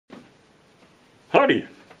Howdy.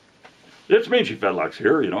 It's Mangy Fetlocks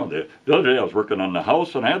here. You know, the other day I was working on the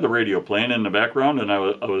house and I had the radio playing in the background, and I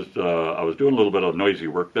was doing a little bit of noisy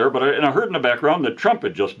work there. But I heard in the background that Trump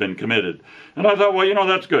had just been committed, and I thought, well, you know,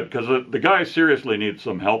 that's good because the guy seriously needs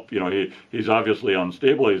some help. You know, he's obviously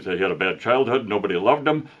unstable. He had a bad childhood. Nobody loved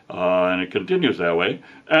him, and it continues that way.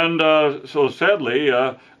 And so sadly,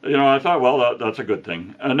 you know, I thought, well, that's a good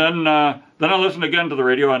thing. And then I listened again to the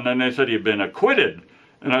radio, and then they said he'd been acquitted,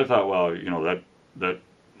 and I thought, well, you know, that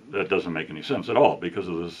doesn't make any sense at all because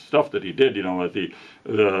of the stuff that he did, you know, with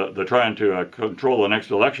the trying to control the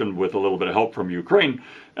next election with a little bit of help from Ukraine.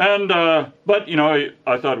 And, but, you know,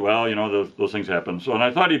 I thought, well, you know, those things happen. So, and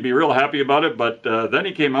I thought he'd be real happy about it, but then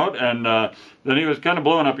he came out and then he was kind of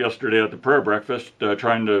blowing up yesterday at the prayer breakfast,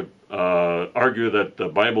 trying to argue that the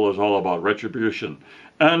Bible is all about retribution.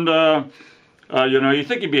 And, you know, you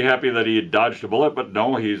think he'd be happy that he dodged a bullet, but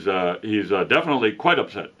no, he's definitely quite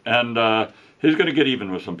upset. And, he's going to get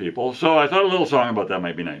even with some people, so I thought a little song about that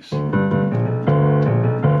might be nice.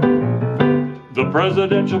 The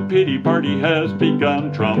presidential pity party has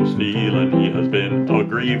begun. Trump's feeling he has been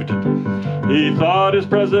aggrieved. He thought his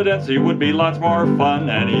presidency would be lots more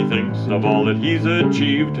fun, and he thinks of all that he's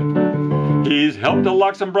achieved. He's helped to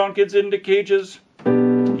lock some brown kids into cages.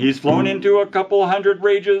 He's flown into a couple hundred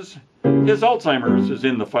rages. His Alzheimer's is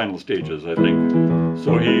in the final stages, I think.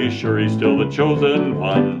 So he's sure he's still the chosen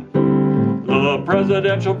one. The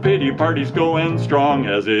presidential pity party's going strong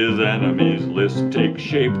as his enemies' list takes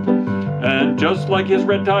shape. And just like his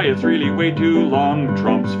red tie, it's really way too long.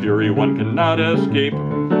 Trump's fury one cannot escape.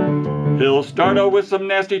 He'll start out with some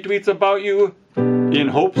nasty tweets about you in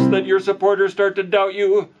hopes that your supporters start to doubt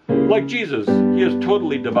you. Like Jesus, he is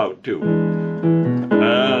totally devout too,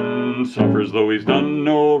 and suffers though he's done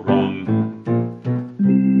no wrong.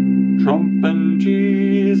 Trump and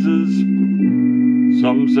Jesus,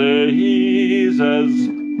 some say he's as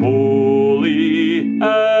holy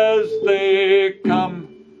as they come.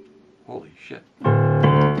 Holy shit.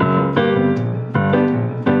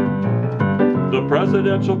 The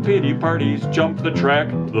presidential pity party's jumped the track.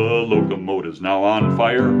 The locomotive's now on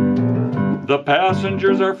fire. The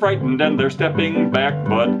passengers are frightened and they're stepping back,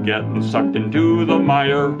 but getting sucked into the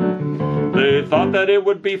mire. They thought that it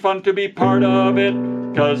would be fun to be part of it,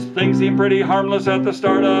 'cause things seem pretty harmless at the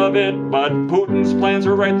start of it, but Putin's plans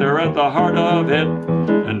are right there at the heart of it,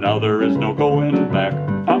 and now there is no going back.